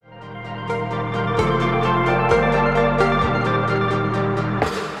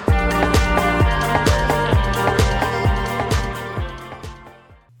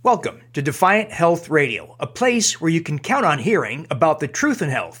Welcome to Defiant Health Radio, a place where you can count on hearing about the truth in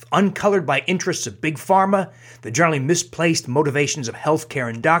health, uncolored by interests of big pharma, the generally misplaced motivations of healthcare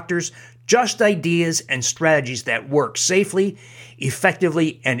and doctors, just ideas and strategies that work safely,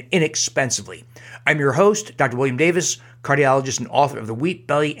 effectively, and inexpensively. I'm your host, Dr. William Davis, cardiologist and author of the Wheat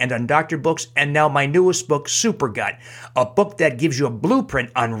Belly and Undoctored books, and now my newest book, Super Gut, a book that gives you a blueprint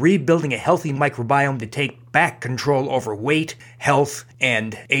on rebuilding a healthy microbiome to take back control over weight, health,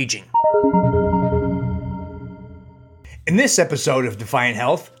 and aging. In this episode of Defiant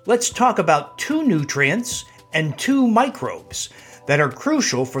Health, let's talk about two nutrients and two microbes that are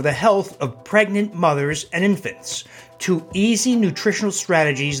crucial for the health of pregnant mothers and infants, two easy nutritional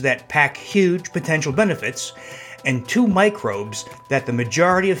strategies that pack huge potential benefits, and two microbes that the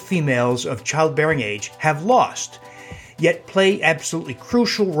majority of females of childbearing age have lost, yet play absolutely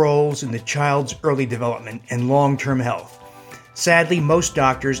crucial roles in the child's early development and long-term health. Sadly, most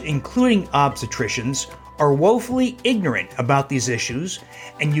doctors, including obstetricians, are woefully ignorant about these issues,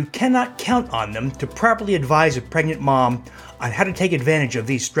 and you cannot count on them to properly advise a pregnant mom on how to take advantage of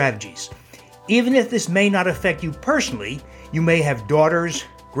these strategies. Even if this may not affect you personally, you may have daughters,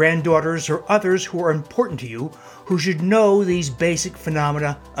 granddaughters, or others who are important to you who should know these basic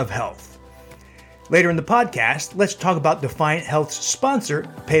phenomena of health. Later in the podcast, let's talk about Defiant Health's sponsor,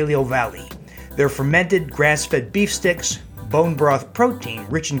 Paleo Valley. Their fermented grass-fed beef sticks, bone broth protein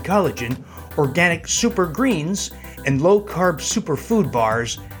rich in collagen, organic super greens, and low-carb superfood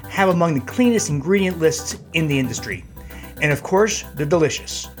bars have among the cleanest ingredient lists in the industry. And of course, they're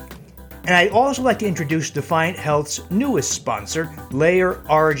delicious. And I'd also like to introduce Defiant Health's newest sponsor, Layer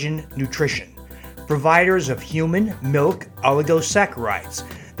Origin Nutrition, providers of human milk oligosaccharides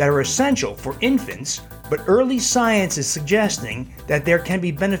that are essential for infants, but early science is suggesting that there can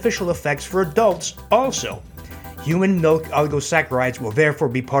be beneficial effects for adults also. Human milk oligosaccharides will therefore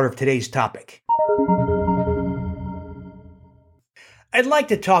be part of today's topic. I'd like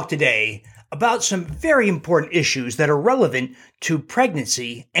to talk today about some very important issues that are relevant to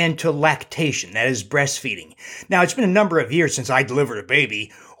pregnancy and to lactation, that is breastfeeding. Now, it's been a number of years since I delivered a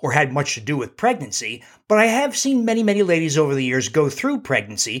baby or had much to do with pregnancy, but I have seen many ladies over the years go through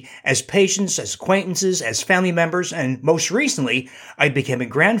pregnancy as patients, as acquaintances, as family members, and most recently, I became a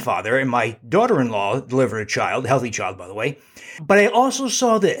grandfather and my daughter-in-law delivered a child, healthy child, by the way. But I also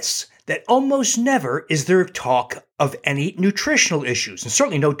saw this, that almost never is there talk of any nutritional issues, and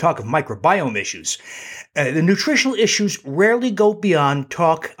certainly no talk of microbiome issues. The nutritional issues rarely go beyond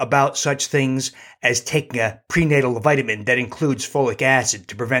talk about such things as taking a prenatal vitamin that includes folic acid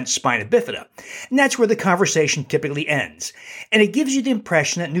to prevent spina bifida. And that's where the conversation typically ends. And it gives you the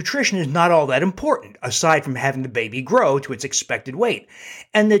impression that nutrition is not all that important, aside from having the baby grow to its expected weight.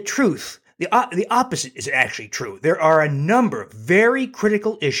 And the truth, the opposite is actually true. There are a number of very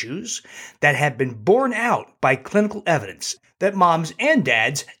critical issues that have been borne out by clinical evidence that moms and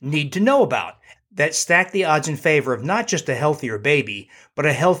dads need to know about, that stack the odds in favor of not just a healthier baby, but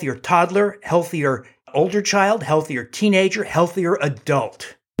a healthier toddler, healthier older child, healthier teenager, healthier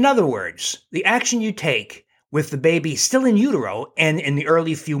adult. In other words, the action you take with the baby still in utero and in the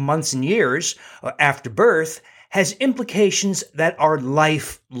early few months and years after birth has implications that are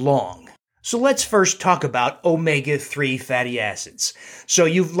lifelong. So let's first talk about omega-3 fatty acids. So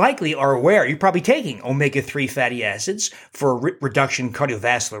you likely are aware, you're probably taking omega-3 fatty acids for reduction in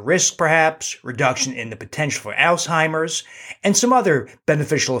cardiovascular risk perhaps, reduction in the potential for Alzheimer's, and some other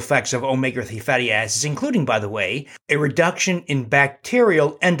beneficial effects of omega-3 fatty acids, including, by the way, a reduction in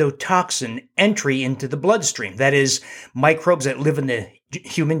bacterial endotoxin entry into the bloodstream. That is, microbes that live in the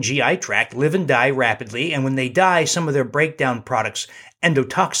human GI tract live and die rapidly, and when they die, some of their breakdown products,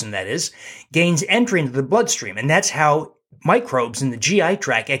 endotoxin that is, gains entry into the bloodstream, and that's how microbes in the GI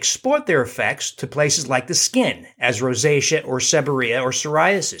tract export their effects to places like the skin as rosacea or seborrhea or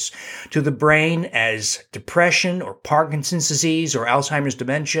psoriasis, to the brain as depression or Parkinson's disease or Alzheimer's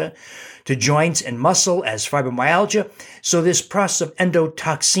dementia, to joints and muscle as fibromyalgia. So this process of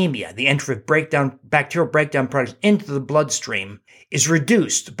endotoxemia, the entry of bacterial breakdown products into the bloodstream, is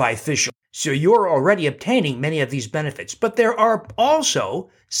reduced by fish oil. So you're already obtaining many of these benefits. But there are also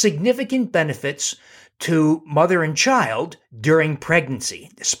significant benefits to mother and child during pregnancy,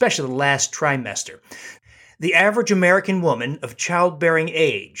 especially the last trimester. The average American woman of childbearing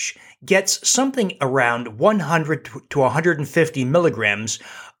age gets something around 100 to 150 milligrams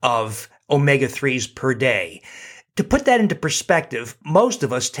of omega-3s per day. To put that into perspective, most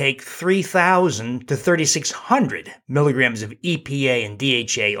of us take 3,000 to 3,600 milligrams of EPA and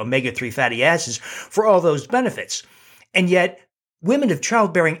DHA, omega-3 fatty acids, for all those benefits. And yet, women of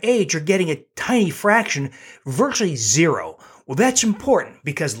childbearing age are getting a tiny fraction, virtually zero, Well, that's important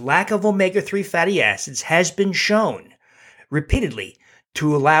because lack of omega-3 fatty acids has been shown repeatedly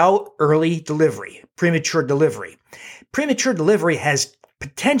to allow early delivery, premature delivery. Premature delivery has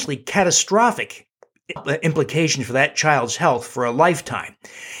potentially catastrophic implications for that child's health for a lifetime.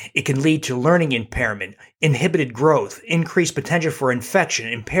 It can lead to learning impairment, inhibited growth, increased potential for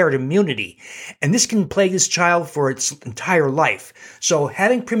infection, impaired immunity, and this can plague this child for its entire life. So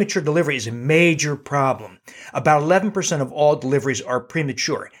having premature delivery is a major problem. About 11% of all deliveries are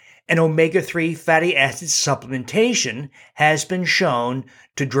premature, and omega-3 fatty acid supplementation has been shown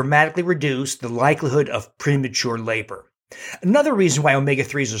to dramatically reduce the likelihood of premature labor. Another reason why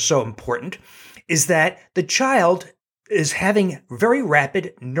omega-3s are so important is that the child is having very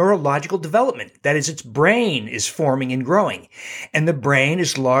rapid neurological development. That is, its brain is forming and growing. And the brain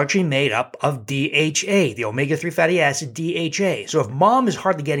is largely made up of DHA, the omega-3 fatty acid DHA. So if mom is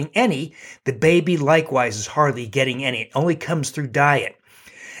hardly getting any, the baby likewise is hardly getting any. It only comes through diet.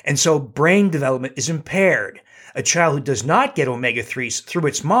 And so brain development is impaired. A child who does not get omega-3s through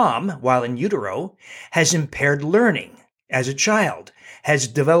its mom while in utero has impaired learning as a child, has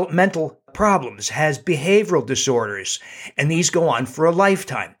developmental problems, has behavioral disorders, and these go on for a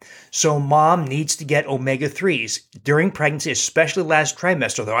lifetime. So mom needs to get omega-3s during pregnancy, especially last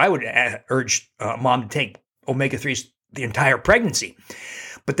trimester, though I would urge mom to take omega-3s the entire pregnancy.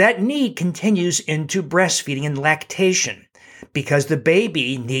 But that need continues into breastfeeding and lactation because the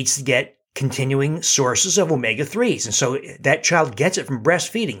baby needs to get continuing sources of omega-3s. And so that child gets it from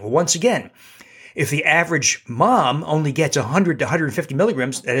breastfeeding. Well, once again, if the average mom only gets 100 to 150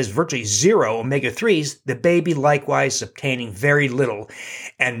 milligrams, that is virtually zero omega-3s, the baby likewise is obtaining very little.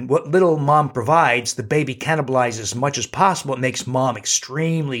 And what little mom provides, the baby cannibalizes as much as possible. It makes mom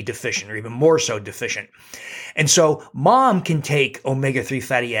extremely deficient, or even more so deficient. And so mom can take omega-3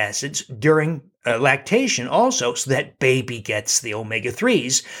 fatty acids during lactation also so that baby gets the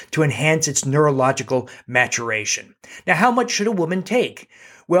omega-3s to enhance its neurological maturation. Now, how much should a woman take?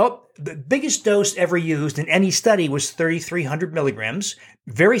 Well, the biggest dose ever used in any study was 3,300 milligrams,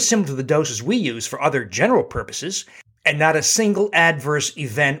 very similar to the doses we use for other general purposes, and not a single adverse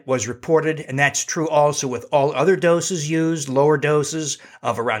event was reported, and that's true also with all other doses used, lower doses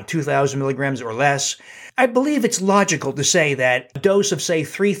of around 2,000 milligrams or less. I believe it's logical to say that a dose of, say,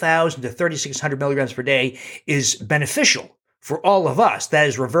 3,000 to 3,600 milligrams per day is beneficial for all of us. That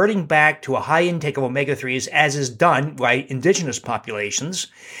is reverting back to a high intake of omega-3s as is done by indigenous populations.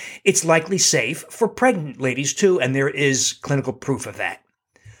 It's likely safe for pregnant ladies too, and there is clinical proof of that.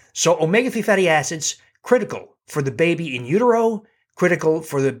 So omega-3 fatty acids, critical for the baby in utero, critical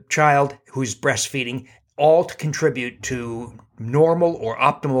for the child who's breastfeeding, all to contribute to normal or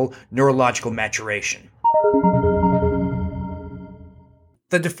optimal neurological maturation.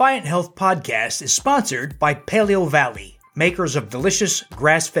 The Defiant Health podcast is sponsored by Paleo Valley, makers of delicious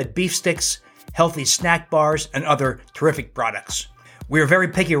grass-fed beef sticks, healthy snack bars, and other terrific products. We are very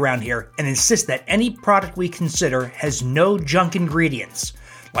picky around here and insist that any product we consider has no junk ingredients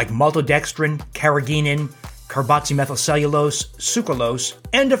like maltodextrin, carrageenan, carboxymethylcellulose, sucralose,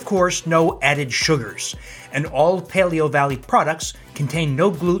 and of course no added sugars. And all Paleo Valley products contain no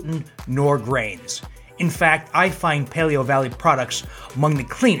gluten nor grains. In fact, I find Paleo Valley products among the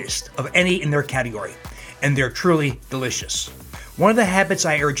cleanest of any in their category, and they're truly delicious. One of the habits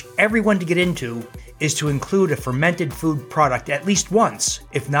I urge everyone to get into is to include a fermented food product at least once,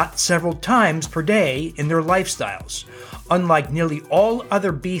 if not several times per day in their lifestyles. Unlike nearly all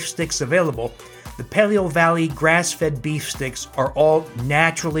other beef sticks available, the Paleo Valley grass-fed beef sticks are all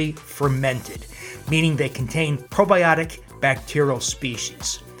naturally fermented, meaning they contain probiotic bacterial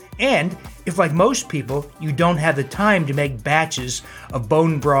species. And if, like most people, you don't have the time to make batches of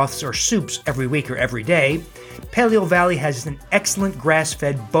bone broths or soups every week or every day, Paleo Valley has an excellent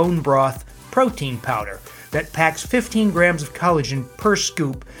grass-fed bone broth protein powder that packs 15 grams of collagen per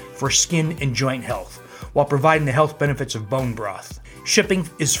scoop for skin and joint health, while providing the health benefits of bone broth. Shipping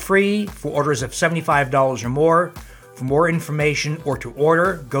is free for orders of $75 or more. For more information or to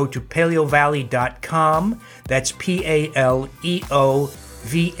order, go to paleovalley.com. That's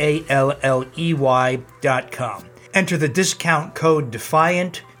PALEOVALLEY.com. Enter the discount code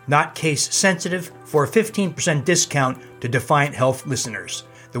DEFIANT, not case sensitive, for a 15% discount to Defiant Health listeners.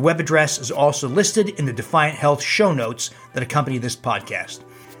 The web address is also listed in the Defiant Health show notes that accompany this podcast.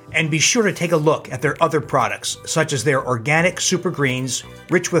 And be sure to take a look at their other products, such as their organic super greens,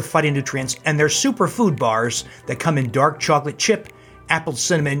 rich with phytonutrients, and their super food bars that come in dark chocolate chip, apple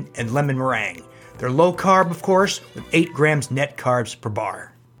cinnamon, and lemon meringue. They're low carb, of course, with 8 grams net carbs per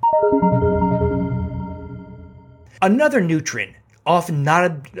bar. Another nutrient often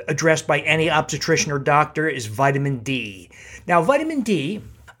not addressed by any obstetrician or doctor, is vitamin D. Now, vitamin D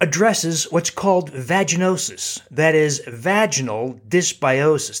addresses what's called vaginosis, that is, vaginal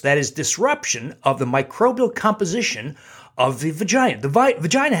dysbiosis, that is, disruption of the microbial composition of the vagina. The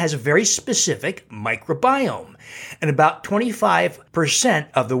vagina has a very specific microbiome, and about 25%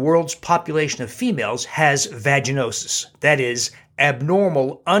 of the world's population of females has vaginosis, that is,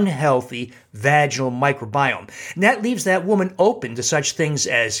 abnormal, unhealthy vaginal microbiome. And that leaves that woman open to such things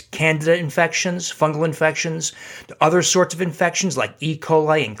as candida infections, fungal infections, to other sorts of infections like E.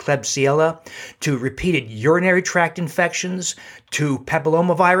 coli and Klebsiella, to repeated urinary tract infections, to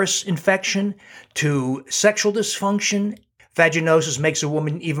papillomavirus infection, to sexual dysfunction. Vaginosis makes a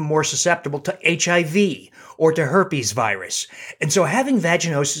woman even more susceptible to HIV or to herpes virus. And so having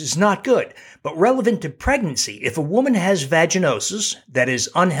vaginosis is not good, but relevant to pregnancy. If a woman has vaginosis, that is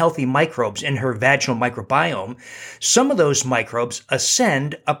unhealthy microbes in her vaginal microbiome, some of those microbes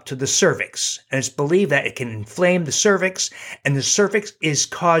ascend up to the cervix. And it's believed that it can inflame the cervix, and the cervix is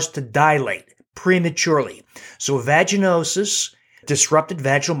caused to dilate prematurely. So vaginosis, disrupted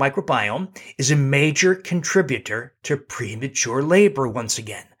vaginal microbiome, is a major contributor to premature labor once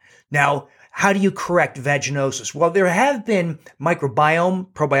again. Now, how do you correct vaginosis? Well, there have been microbiome,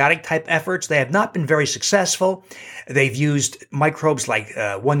 probiotic type efforts. They have not been very successful. They've used microbes like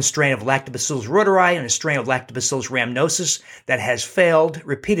one strain of Lactobacillus reuteri and a strain of Lactobacillus rhamnosus that has failed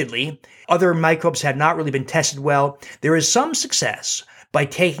repeatedly. Other microbes have not really been tested well. There is some success by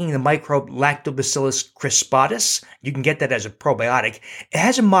taking the microbe Lactobacillus crispatus. You can get that as a probiotic. It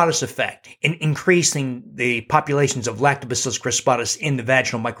has a modest effect in increasing the populations of Lactobacillus crispatus in the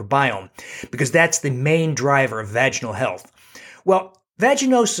vaginal microbiome, because that's the main driver of vaginal health. Well,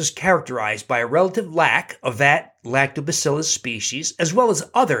 vaginosis is characterized by a relative lack of that Lactobacillus species, as well as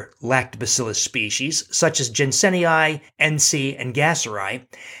other Lactobacillus species, such as Jensenii, NC, and Gasseri,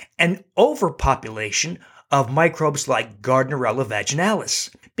 and overpopulation of microbes like Gardnerella vaginalis.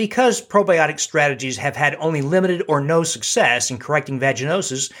 Because probiotic strategies have had only limited or no success in correcting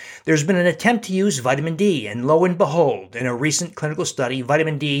vaginosis, there's been an attempt to use vitamin D, and lo and behold, in a recent clinical study,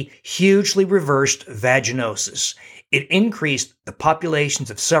 vitamin D hugely reversed vaginosis. It increased the populations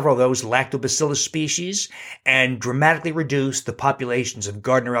of several of those Lactobacillus species and dramatically reduced the populations of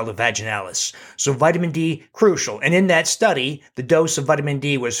Gardnerella vaginalis. So vitamin D, crucial. And in that study, the dose of vitamin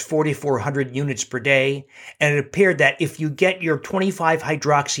D was 4,400 units per day. And it appeared that if you get your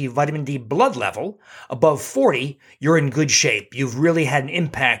 25-hydroxy vitamin D blood level above 40, you're in good shape. You've really had an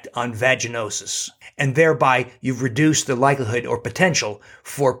impact on vaginosis. And thereby, you've reduced the likelihood or potential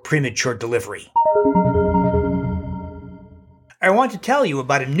for premature delivery. I want to tell you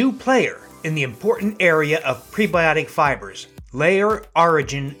about a new player in the important area of prebiotic fibers, Layer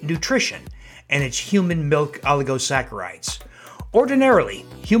Origin Nutrition, and its human milk oligosaccharides. Ordinarily,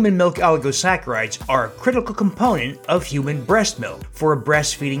 human milk oligosaccharides are a critical component of human breast milk for a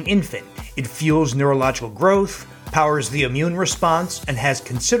breastfeeding infant. It fuels neurological growth, powers the immune response, and has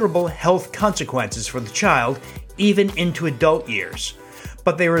considerable health consequences for the child, even into adult years.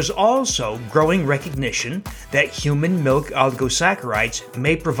 But there is also growing recognition that human milk oligosaccharides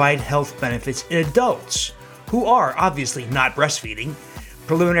may provide health benefits in adults who are obviously not breastfeeding.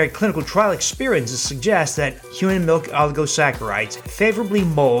 Preliminary clinical trial experiences suggest that human milk oligosaccharides favorably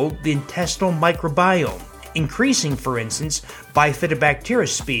mold the intestinal microbiome, increasing, for instance, bifidobacteria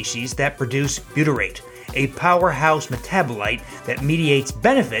species that produce butyrate, a powerhouse metabolite that mediates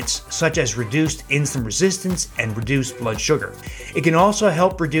benefits such as reduced insulin resistance and reduced blood sugar. It can also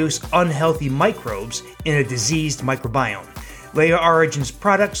help reduce unhealthy microbes in a diseased microbiome. Layer Origin's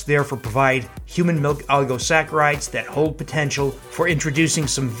products therefore provide human milk oligosaccharides that hold potential for introducing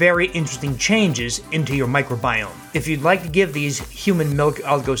some very interesting changes into your microbiome. If you'd like to give these human milk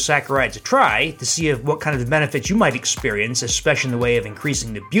oligosaccharides a try to see what kind of benefits you might experience, especially in the way of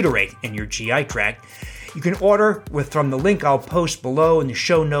increasing the butyrate in your GI tract, you can order from the link I'll post below in the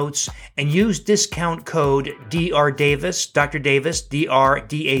show notes and use discount code DRDavis, Dr. Davis,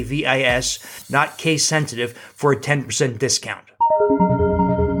 DRDAVIS, not case sensitive, for a 10% discount.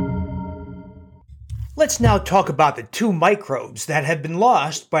 Let's now talk about the two microbes that have been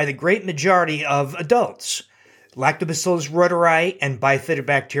lost by the great majority of adults, Lactobacillus reuteri and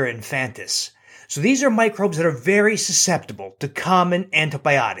Bifidobacteria infantis. So these are microbes that are very susceptible to common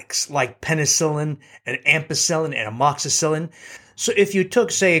antibiotics like penicillin and ampicillin and amoxicillin. So if you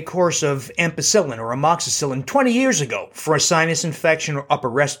took, say, a course of ampicillin or amoxicillin 20 years ago for a sinus infection or upper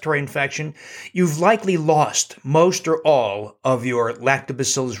respiratory infection, you've likely lost most or all of your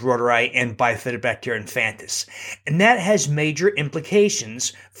Lactobacillus reuteri and Bifidobacteria infantis. And that has major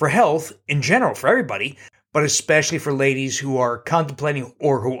implications for health in general, for everybody, but especially for ladies who are contemplating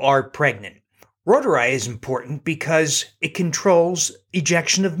or who are pregnant. Reuteri is important because it controls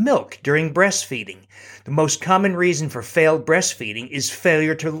ejection of milk during breastfeeding. The most common reason for failed breastfeeding is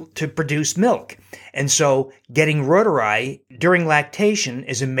failure to produce milk. And so getting Reuteri during lactation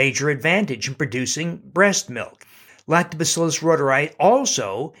is a major advantage in producing breast milk. Lactobacillus reuteri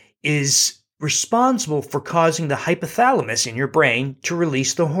also is responsible for causing the hypothalamus in your brain to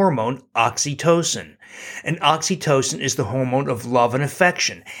release the hormone oxytocin. And oxytocin is the hormone of love and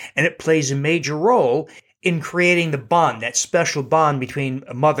affection, and it plays a major role in creating the bond, that special bond between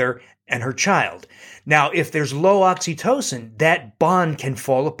a mother and her child. Now, if there's low oxytocin, that bond can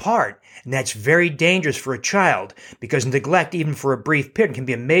fall apart, and that's very dangerous for a child because neglect, even for a brief period, can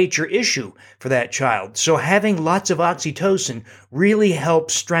be a major issue for that child. So having lots of oxytocin really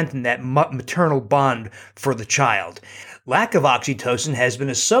helps strengthen that maternal bond for the child. Lack of oxytocin has been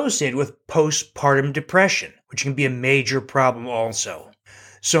associated with postpartum depression, which can be a major problem also.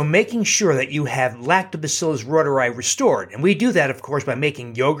 So making sure that you have Lactobacillus reuteri restored, and we do that, of course, by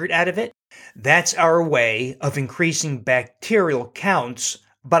making yogurt out of it. That's our way of increasing bacterial counts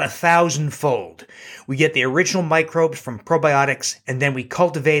about 1,000-fold. We get the original microbes from probiotics, and then we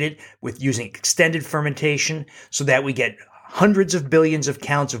cultivate it with using extended fermentation so that we get hundreds of billions of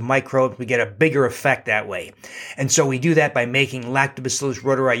counts of microbes. We get a bigger effect that way. And so we do that by making Lactobacillus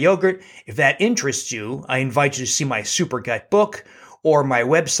reuteri yogurt. If that interests you, I invite you to see my Super Gut book or my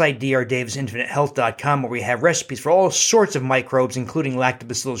website, drdavisinfinitehealth.com, where we have recipes for all sorts of microbes, including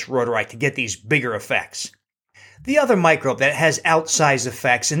Lactobacillus reuteri, to get these bigger effects. The other microbe that has outsized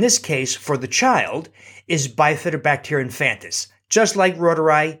effects, in this case for the child, is Bifidobacterium infantis. Just like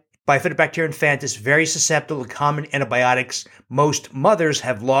reuteri, Bifidobacterium infantis, very susceptible to common antibiotics. Most mothers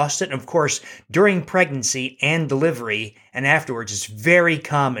have lost it. And of course, during pregnancy and delivery and afterwards, it's very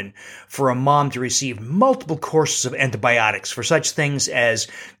common for a mom to receive multiple courses of antibiotics for such things as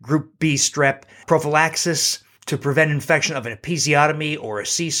group B strep, prophylaxis to prevent infection of an episiotomy or a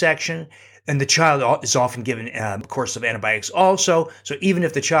C-section. And the child is often given a course of antibiotics also. So even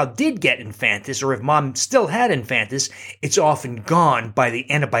if the child did get infantis, or if mom still had infantis, it's often gone by the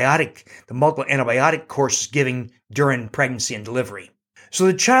multiple antibiotic courses given during pregnancy and delivery. So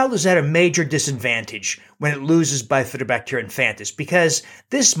the child is at a major disadvantage when it loses Bifidobacterium infantis because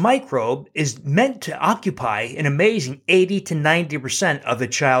this microbe is meant to occupy an amazing 80 to 90% of the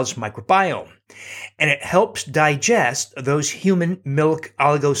child's microbiome. And it helps digest those human milk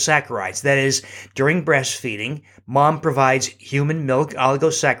oligosaccharides. That is, during breastfeeding, mom provides human milk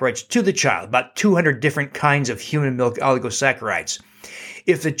oligosaccharides to the child, about 200 different kinds of human milk oligosaccharides.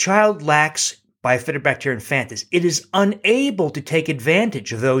 If the child lacks Bifidobacterium infantis, it is unable to take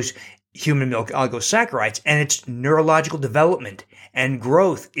advantage of those human milk oligosaccharides, and its neurological development and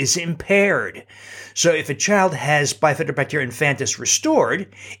growth is impaired. So if a child has Bifidobacterium infantis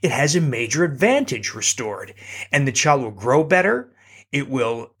restored, it has a major advantage restored, and the child will grow better. It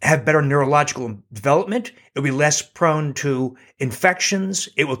will have better neurological development. It will be less prone to infections.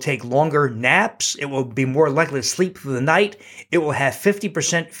 It will take longer naps. It will be more likely to sleep through the night. It will have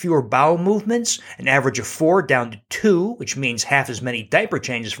 50% fewer bowel movements, an average of 4 down to 2, which means half as many diaper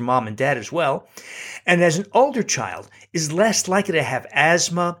changes for mom and dad as well. And as an older child, is less likely to have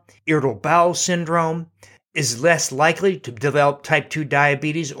asthma, irritable bowel syndrome, is less likely to develop type 2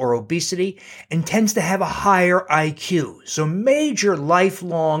 diabetes or obesity, and tends to have a higher IQ. So major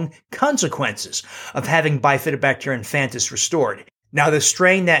lifelong consequences of having Bifidobacterium infantis restored. Now, the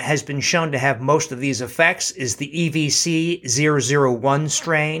strain that has been shown to have most of these effects is the EVC001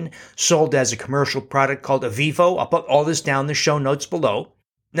 strain, sold as a commercial product called Avivo. I'll put all this down in the show notes below.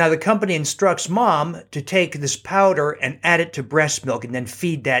 Now, the company instructs mom to take this powder and add it to breast milk and then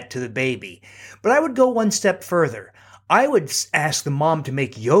feed that to the baby. But I would go one step further. I would ask the mom to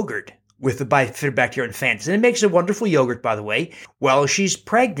make yogurt with the Bifidobacterium infantis. And it makes a wonderful yogurt, by the way, while she's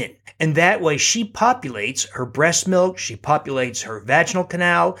pregnant. And that way she populates her breast milk, she populates her vaginal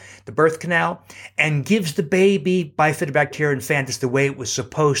canal, the birth canal, and gives the baby Bifidobacterium infantis the way it was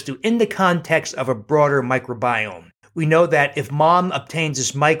supposed to in the context of a broader microbiome. We know that if mom obtains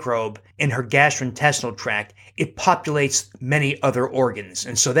this microbe in her gastrointestinal tract, it populates many other organs.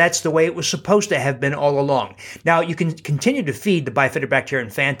 And so that's the way it was supposed to have been all along. Now, you can continue to feed the Bifidobacterium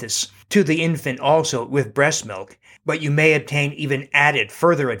infantis to the infant also with breast milk, but you may obtain even added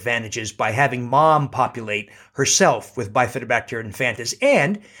further advantages by having mom populate herself with Bifidobacterium infantis.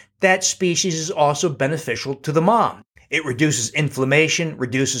 And that species is also beneficial to the mom. It reduces inflammation,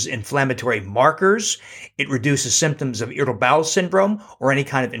 reduces inflammatory markers. It reduces symptoms of irritable bowel syndrome or any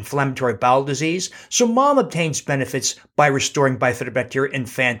kind of inflammatory bowel disease. So mom obtains benefits by restoring Bifidobacterium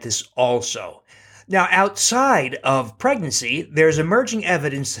infantis also. Now, outside of pregnancy, there's emerging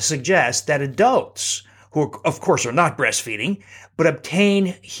evidence to suggest that adults, who of course are not breastfeeding, but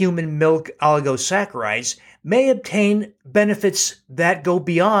obtain human milk oligosaccharides, may obtain benefits that go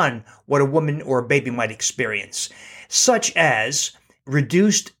beyond what a woman or a baby might experience, such as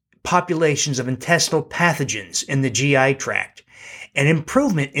reduced populations of intestinal pathogens in the GI tract, an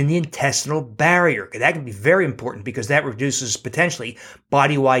improvement in the intestinal barrier. That can be very important because that reduces potentially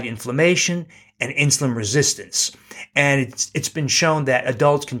body-wide inflammation and insulin resistance. And it's been shown that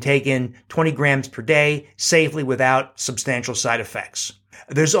adults can take in 20 grams per day safely without substantial side effects.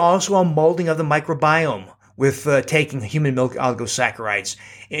 There's also a molding of the microbiome with taking human milk oligosaccharides,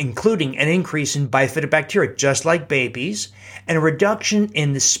 including an increase in bifidobacteria, just like babies, and a reduction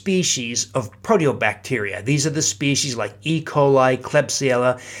in the species of proteobacteria. These are the species like E. coli,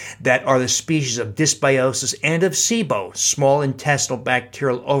 Klebsiella, that are the species of dysbiosis and of SIBO, small intestinal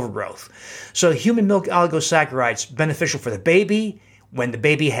bacterial overgrowth. So human milk oligosaccharides, beneficial for the baby when the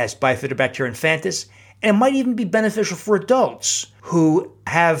baby has bifidobacteria infantis, and it might even be beneficial for adults who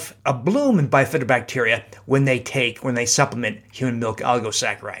have a bloom in bifidobacteria when they supplement human milk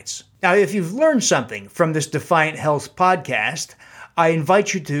oligosaccharides. Now, if you've learned something from this Defiant Health podcast, I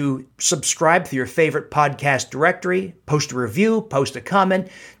invite you to subscribe to your favorite podcast directory, post a review, post a comment,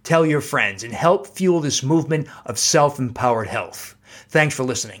 tell your friends, and help fuel this movement of self-empowered health. Thanks for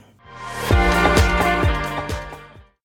listening.